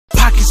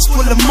pockets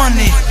full of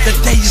money. The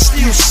day is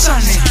still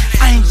sunny.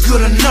 I ain't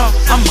good enough,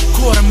 I'm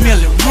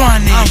 $250,000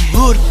 running. I'm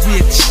hood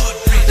rich,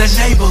 the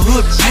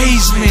neighborhood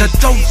pays me. The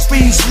dope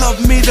fiends love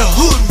me, the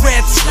hood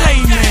rats slay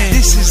me.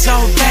 This is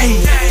all day,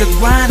 the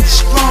grind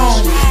is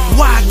strong.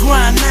 Why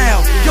grind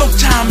now? Your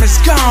time is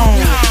gone.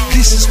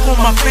 This is for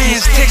my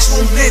fans, text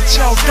won't let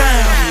y'all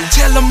down.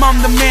 Tell them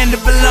I'm the man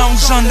that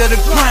belongs under the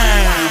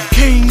ground.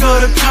 King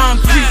of the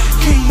concrete,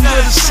 king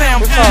of the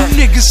sound. You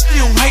niggas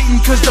still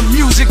hating cause the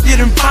music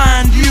didn't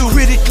find you.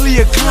 Critically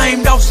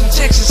acclaimed, Austin,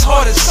 Texas,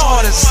 hardest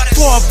artist.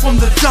 Far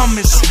from the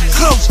dumbest,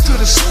 close to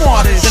the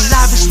smartest. The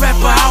livest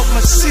rapper out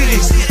my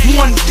city,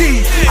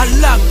 1D. I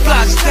lock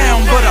blocks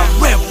down, but I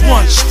rep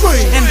one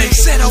straight. And they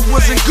said I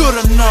wasn't good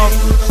enough.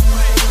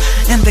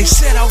 And they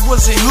said I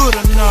wasn't hood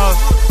enough.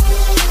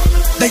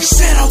 They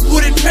said I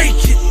wouldn't make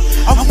it,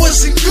 I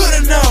wasn't good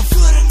enough.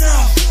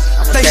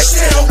 They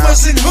said I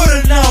wasn't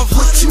hood enough.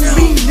 What you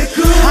mean,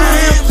 nigga? I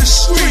am the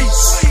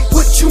streets.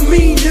 What you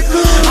mean,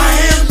 nigga? I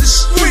am the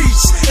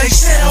streets. They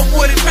said I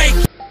wouldn't make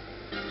it.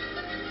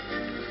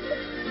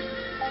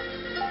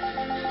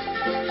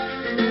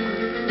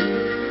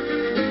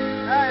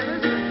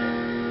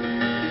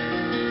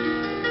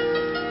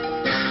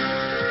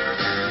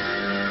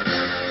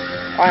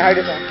 Alright,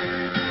 this one.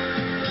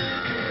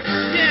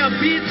 Yeah,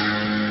 bitch.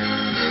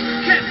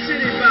 Cat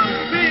City bounce,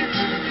 bitch.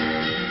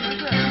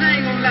 I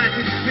ain't gonna lie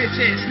to these bitch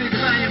ass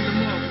niggas. I am the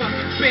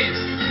motherfucking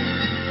best.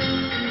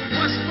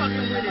 What's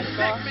fucking with it?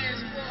 Fat man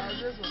squad.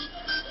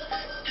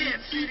 Cat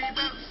City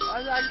bounce.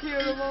 I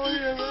killed him on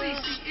here, man.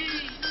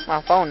 CCE. My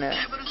phone there.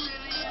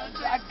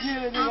 I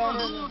killed him on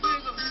here.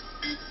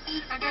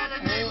 I got a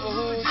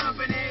neighborhood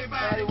jumping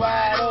everybody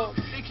wide up.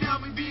 They call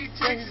me Big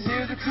Texas.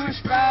 Here's the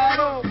Kush ride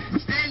up.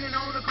 Standing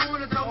on the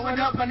corner throwing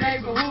up my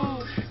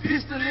neighborhood.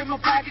 Pistol in my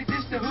pocket,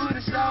 this the hood,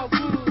 it's all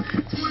good.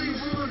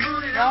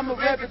 2100, I'ma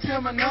rep it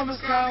till my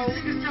numbers cold.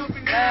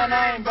 Man,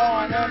 I ain't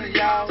born under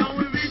y'all.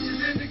 Throwing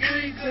riches in the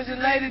game, cause your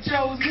lady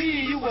chose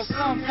me. You a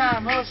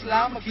sometime hustler,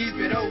 I'ma keep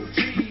it OG.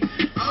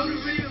 All the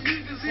real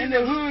niggas in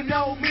the hood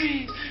know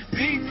me.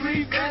 Big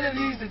 3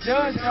 felonies, the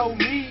judge know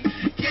me.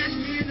 Catch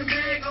me in the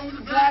bag on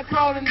the block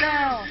crawling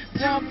down.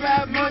 Jump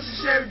out, muscle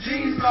shirt,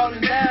 jeans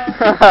falling down.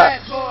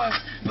 Bad boy,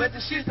 but the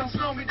shit don't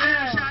slow me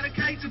down. Shot a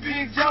kite to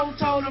Big Joe,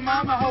 told him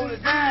I'ma hold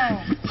it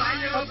down.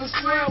 Fire up a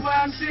square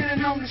while I'm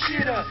sitting on the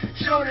shitter.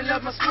 Shorty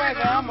love my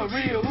swagger, I'm a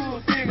real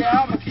hood figure.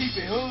 I'ma keep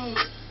it hood.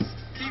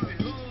 Keep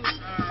it hood.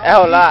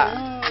 Hell lot.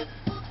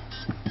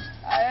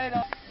 I ain't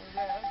on.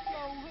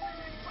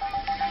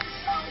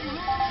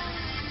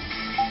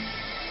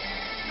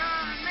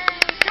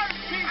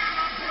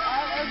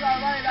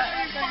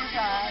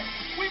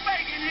 We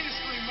making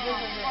history,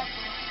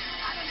 motherfucker.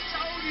 I done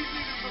told these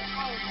niggas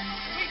before.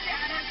 We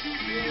got us to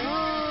be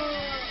hood.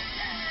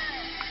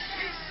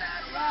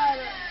 Eastside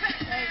rider.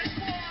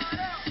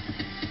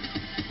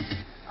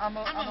 I'm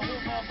a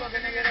hood motherfucker,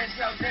 nigga, that's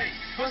South Day.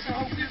 Bustin'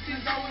 whole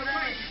 15s over the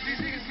lane. These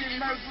niggas getting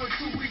murdered for a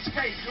 2 weeks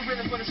pay.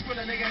 Gorilla for the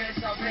Skrilla, nigga,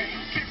 that's South Day.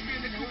 Catch me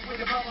in the coupe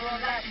with a bubble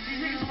on light. These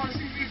niggas wanna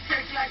see me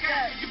text like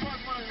that. You boys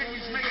wanna take me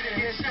just make it a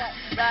headshot.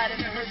 Ride in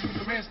the hearse with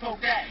the rims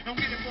poked out.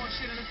 Don't get it more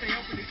shit unless they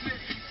open the clip.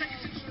 Take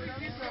it to the street,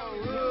 it's so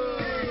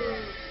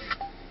hood.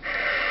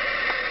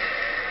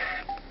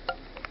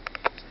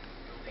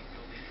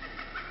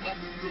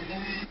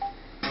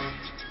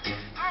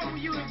 Oh,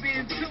 you have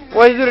been too much.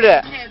 Why'd you do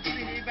that?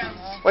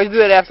 Why'd you do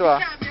that after all?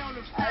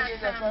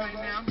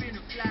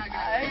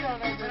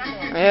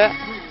 Yeah.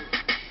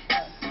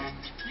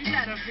 You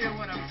gotta feel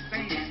what I'm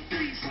saying.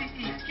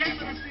 CCE,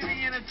 Capital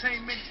City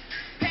Entertainment,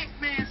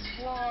 Pac-Man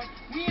Squad,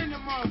 we in the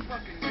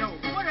motherfucking dope.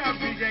 What up,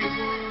 DJ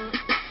Wood?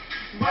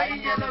 White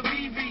and yellow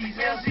VVs,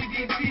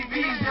 LCD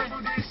TVs,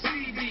 double disc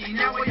CD,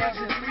 now we have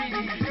the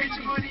 3D. Get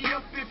your money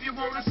up if you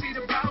wanna see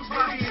the bounce.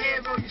 Bobby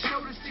head on your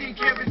shoulders, 10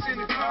 carats in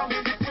the car.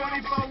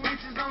 24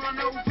 inches on the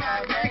nose,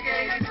 5 bag,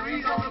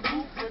 83s on the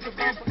boot with the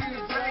bumper in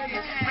the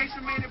dragon.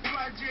 Mason made a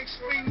project,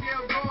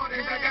 Springdale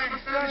Gardens. I got my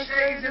sun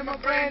shades and my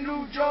brand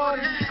new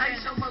Jordan.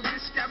 Ice on my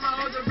wrist, got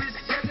my other wrist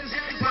jealous.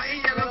 White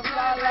and yellow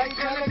fly like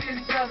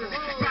pelican feathers.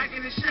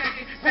 Rockin' and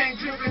shacking,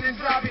 paint dripping and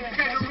dropping.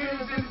 Got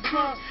gorillas in the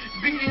trunk,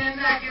 beating and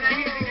knocking. I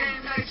hit the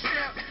game like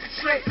strap,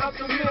 straight up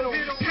the middle.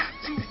 Got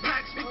 2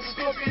 blocks with the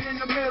scorpion in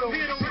the middle.